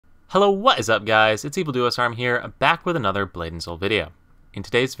Hello, what is up guys? It's Evil Duo Arm here, back with another Blade and Soul video. In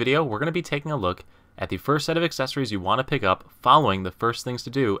today's video, we're going to be taking a look at the first set of accessories you want to pick up following the first things to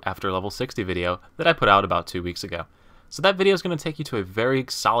do after level 60 video that I put out about 2 weeks ago. So that video is going to take you to a very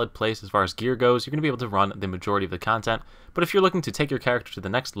solid place as far as gear goes. You're going to be able to run the majority of the content, but if you're looking to take your character to the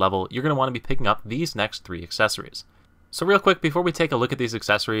next level, you're going to want to be picking up these next 3 accessories. So real quick, before we take a look at these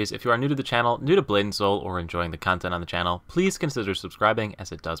accessories, if you are new to the channel, new to Blade and Soul, or enjoying the content on the channel, please consider subscribing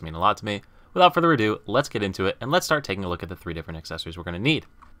as it does mean a lot to me. Without further ado, let's get into it and let's start taking a look at the 3 different accessories we're going to need.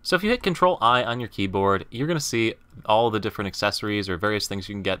 So if you hit Control-I on your keyboard, you're going to see all the different accessories or various things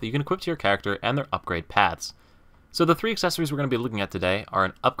you can get that you can equip to your character and their upgrade paths. So the 3 accessories we're going to be looking at today are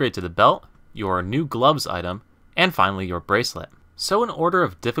an upgrade to the belt, your new gloves item, and finally your bracelet. So in order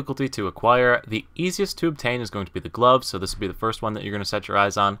of difficulty to acquire, the easiest to obtain is going to be the gloves, so this will be the first one that you're going to set your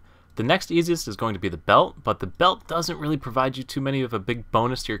eyes on. The next easiest is going to be the belt, but the belt doesn't really provide you too many of a big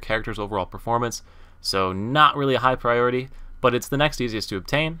bonus to your character's overall performance, so not really a high priority, but it's the next easiest to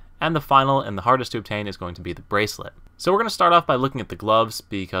obtain, and the final and the hardest to obtain is going to be the bracelet. So we're going to start off by looking at the gloves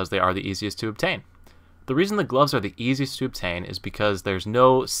because they are the easiest to obtain. The reason the gloves are the easiest to obtain is because there's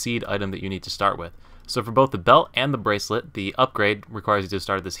no seed item that you need to start with. So for both the belt and the bracelet, the upgrade requires you to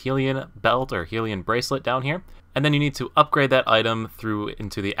start this Hylian belt or Hylian bracelet down here, and then you need to upgrade that item through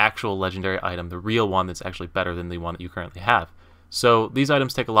into the actual legendary item, the real one that's actually better than the one that you currently have. So these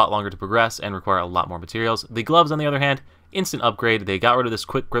items take a lot longer to progress and require a lot more materials. The gloves, on the other hand, instant upgrade. They got rid of this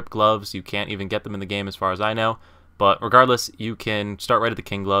quick grip gloves. You can't even get them in the game as far as I know. But regardless, you can start right at the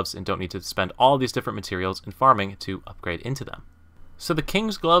king gloves and don't need to spend all these different materials in farming to upgrade into them. So the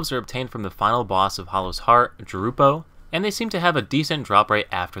king's gloves are obtained from the final boss of Hollow's Heart, Drupo, and they seem to have a decent drop rate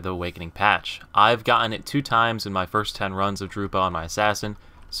after the Awakening patch. I've gotten it 2 times in my first 10 runs of Drupo on my assassin,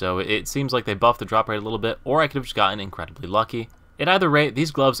 so it seems like they buffed the drop rate a little bit, or I could have just gotten incredibly lucky. At either rate,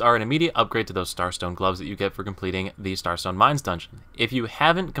 these gloves are an immediate upgrade to those Starstone gloves that you get for completing the Starstone Mines dungeon. If you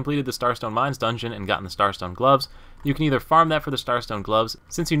haven't completed the Starstone Mines dungeon and gotten the Starstone gloves, you can either farm that for the Starstone gloves,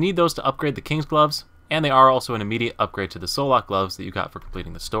 since you need those to upgrade the King's gloves, and they are also an immediate upgrade to the Soullock gloves that you got for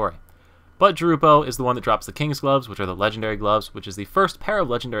completing the story. But Drupo is the one that drops the King's gloves, which are the legendary gloves, which is the first pair of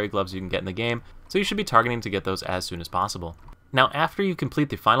legendary gloves you can get in the game, so you should be targeting to get those as soon as possible. Now, after you complete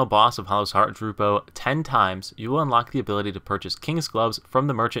the final boss of Hollow's Heart, Drupo, 10 times, you will unlock the ability to purchase King's gloves from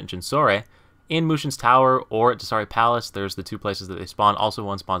the merchant Jinsore in Mushin's Tower or at Dysari Palace. There's the 2 places that they spawn, also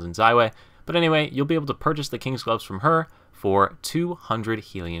one spawns in Zyway. But anyway, you'll be able to purchase the King's gloves from her for 200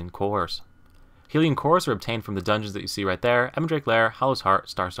 Hylian cores. Hylian cores are obtained from the dungeons that you see right there, Emendrake Lair, Hollow's Heart,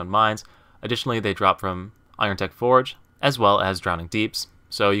 Starstone Mines. Additionally, they drop from Irontech Forge, as well as Drowning Deeps.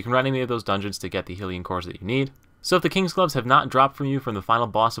 So you can run any of those dungeons to get the Hylian cores that you need. So if the King's gloves have not dropped from you from the final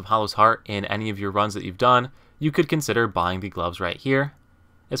boss of Hollow's Heart in any of your runs that you've done, you could consider buying the gloves right here.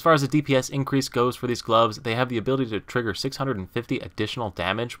 As far as the DPS increase goes for these gloves, they have the ability to trigger 650 additional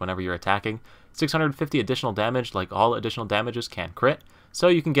damage whenever you're attacking. 650 additional damage, like all additional damages, can crit. So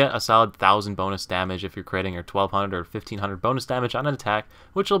you can get a solid 1,000 bonus damage if you're critting, or 1,200 or 1,500 bonus damage on an attack,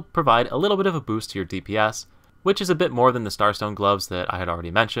 which will provide a little bit of a boost to your DPS, which is a bit more than the Starstone gloves that I had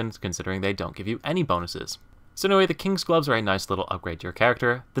already mentioned, considering they don't give you any bonuses. So anyway, the King's gloves are a nice little upgrade to your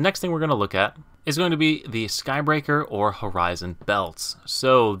character. The next thing we're going to look at is going to be the Skybreaker or Horizon belts.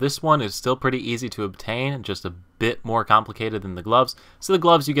 So this one is still pretty easy to obtain, just a bit more complicated than the gloves. So the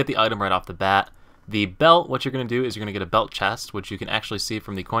gloves, you get the item right off the bat. The belt, what you're going to do is you're going to get a belt chest, which you can actually see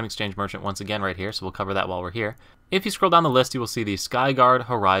from the Coin Exchange Merchant once again right here, so we'll cover that while we're here. If you scroll down the list, you will see the Skyguard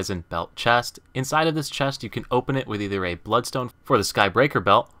Horizon belt chest. Inside of this chest, you can open it with either a Bloodstone for the Skybreaker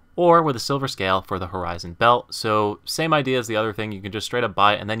belt, or with a silver scale for the Horizon belt. So same idea as the other thing, you can just straight up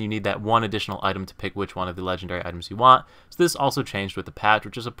buy it, and then you need that one additional item to pick which one of the legendary items you want. So this also changed with the patch,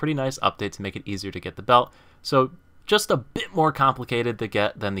 which is a pretty nice update to make it easier to get the belt. So just a bit more complicated to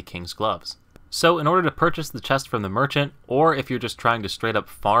get than the King's gloves. So in order to purchase the chest from the merchant, or if you're just trying to straight up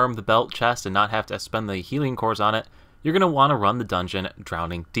farm the belt chest and not have to spend the healing cores on it, you're going to want to run the dungeon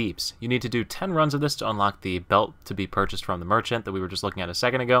Drowning Deeps. You need to do 10 runs of this to unlock the belt to be purchased from the merchant that we were just looking at a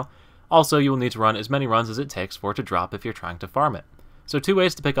second ago. Also, you will need to run as many runs as it takes for it to drop if you're trying to farm it. So 2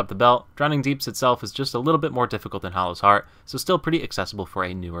 ways to pick up the belt. Drowning Deeps itself is just a little bit more difficult than Hollow's Heart, so still pretty accessible for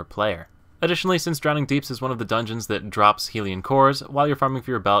a newer player. Additionally, since Drowning Deeps is one of the dungeons that drops Hylian cores, while you're farming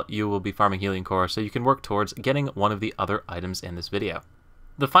for your belt, you will be farming Hylian cores, so you can work towards getting one of the other items in this video.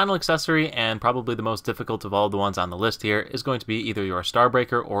 The final accessory, and probably the most difficult of all the ones on the list here, is going to be either your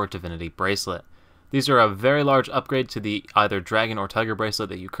Starbreaker or Divinity Bracelet. These are a very large upgrade to the either Dragon or Tiger Bracelet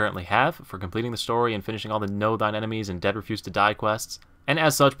that you currently have for completing the story and finishing all the Know Thine Enemies and Dead Refuse to Die quests, and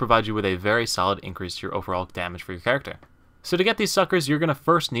as such provide you with a very solid increase to your overall damage for your character. So to get these suckers, you're going to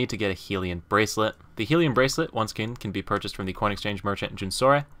first need to get a Hylian Bracelet. The Hylian Bracelet, once again, can be purchased from the Coin Exchange Merchant in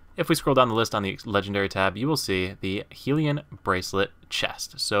Junsore. If we scroll down the list on the Legendary tab, you will see the Hylian Bracelet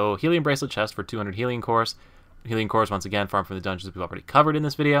chest. So Hylian Bracelet chest for 200 Hylian cores. Hylian cores, once again, farmed from the dungeons we've already covered in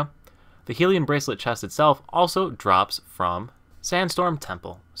this video. The Hylian Bracelet chest itself also drops from Sandstorm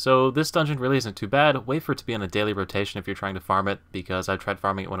Temple. So this dungeon really isn't too bad. Wait for it to be on a daily rotation if you're trying to farm it, because I tried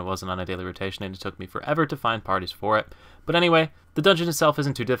farming it when it wasn't on a daily rotation and it took me forever to find parties for it. But anyway, the dungeon itself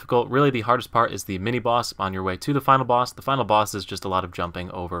isn't too difficult. Really, the hardest part is the mini-boss on your way to the final boss. The final boss is just a lot of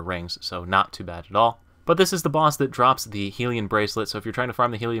jumping over rings, so not too bad at all. But this is the boss that drops the Hylian Bracelet, so if you're trying to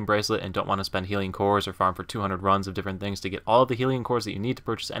farm the Hylian Bracelet and don't want to spend Hylian cores or farm for 200 runs of different things to get all of the Hylian cores that you need to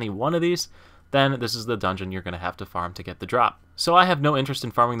purchase any one of these, then this is the dungeon you're going to have to farm to get the drop. So I have no interest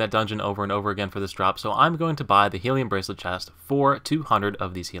in farming that dungeon over and over again for this drop, so I'm going to buy the Hylian Bracelet chest for 200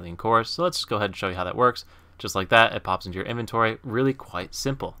 of these Hylian cores. So let's go ahead and show you how that works. Just like that, it pops into your inventory. Really quite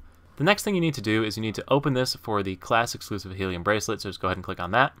simple. The next thing you need to do is you need to open this for the class exclusive Hylian Bracelet, so just go ahead and click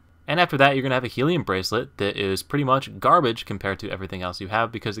on that. And after that, you're going to have a Hylian Bracelet that is pretty much garbage compared to everything else you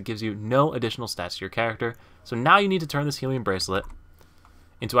have because it gives you no additional stats to your character. So now you need to turn this Hylian Bracelet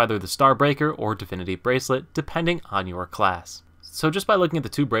into either the Starbreaker or Divinity Bracelet, depending on your class. So just by looking at the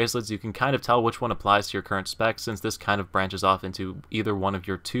two bracelets, you can kind of tell which one applies to your current spec, since this kind of branches off into either one of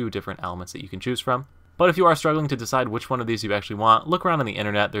your two different elements that you can choose from. But if you are struggling to decide which one of these you actually want, look around on the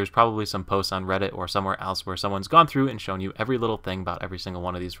internet. There's probably some posts on Reddit or somewhere else where someone's gone through and shown you every little thing about every single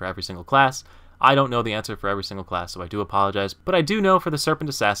one of these for every single class. I don't know the answer for every single class, so I do apologize. But I do know for the Serpent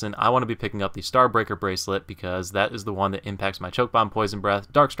Assassin, I want to be picking up the Starbreaker Bracelet because that is the one that impacts my Choke Bomb, Poison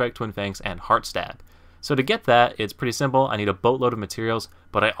Breath, Dark Strike, Twin Fangs, and Heart Stab. So to get that, it's pretty simple. I need a boatload of materials,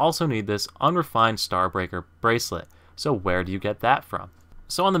 but I also need this Unrefined Starbreaker Bracelet. So where do you get that from?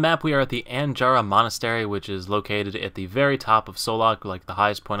 So on the map, we are at the Anjara Monastery, which is located at the very top of Solok, like the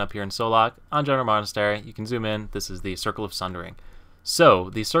highest point up here in Solok. Anjara Monastery, you can zoom in. This is the Circle of Sundering. So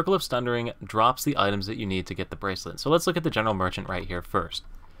the Circle of Sundering drops the items that you need to get the bracelet. So let's look at the General Merchant right here first.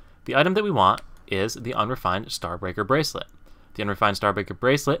 The item that we want is the Unrefined Starbreaker Bracelet. The Unrefined Starbreaker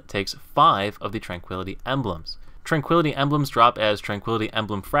Bracelet takes 5 of the Tranquility Emblems. Tranquility Emblems drop as Tranquility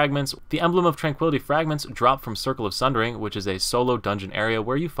Emblem Fragments. The Emblem of Tranquility Fragments drop from Circle of Sundering, which is a solo dungeon area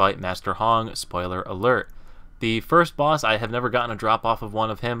where you fight Master Hong, spoiler alert. The first boss, I have never gotten a drop off of one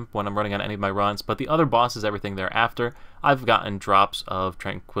of him when I'm running on any of my runs, but the other bosses, everything thereafter, I've gotten drops of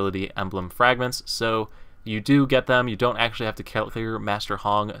Tranquility Emblem Fragments, so you do get them. You don't actually have to clear Master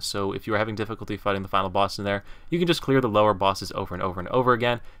Hong, so if you're having difficulty fighting the final boss in there, you can just clear the lower bosses over and over and over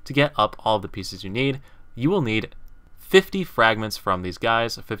again to get up all the pieces you need. You will need 50 fragments from these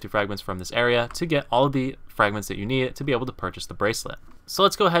guys, 50 fragments from this area, to get all of the fragments that you need to be able to purchase the bracelet. So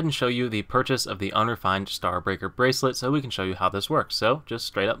let's go ahead and show you the purchase of the Unrefined Starbreaker Bracelet so we can show you how this works. So just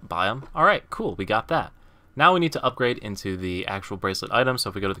straight up buy them. Alright, cool, we got that. Now we need to upgrade into the actual bracelet item. So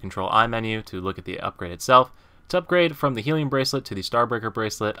if we go to the Control I menu to look at the upgrade itself, to upgrade from the Hylian Bracelet to the Starbreaker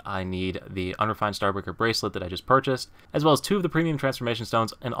Bracelet, I need the Unrefined Starbreaker Bracelet that I just purchased, as well as 2 of the Premium Transformation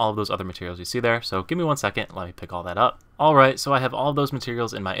Stones and all of those other materials you see there. So give me 1 second, let me pick all that up. Alright, so I have all of those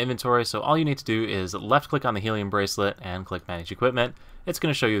materials in my inventory, so all you need to do is left click on the Hylian Bracelet and click Manage Equipment. It's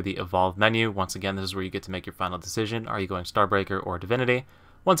going to show you the Evolve menu. Once again, this is where you get to make your final decision. Are you going Starbreaker or Divinity?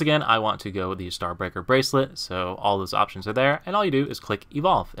 Once again, I want to go the Starbreaker Bracelet, so all those options are there, and all you do is click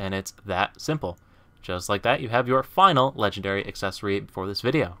Evolve, and it's that simple. Just like that, you have your final legendary accessory for this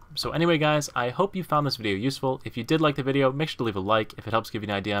video. So anyway guys, I hope you found this video useful. If you did like the video, make sure to leave a like. If it helps give you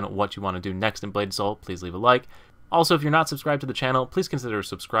an idea on what you want to do next in Blade & Soul, please leave a like. Also, if you're not subscribed to the channel, please consider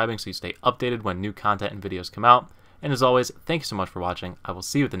subscribing so you stay updated when new content and videos come out. And as always, thank you so much for watching. I will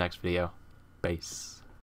see you at the next video. Peace.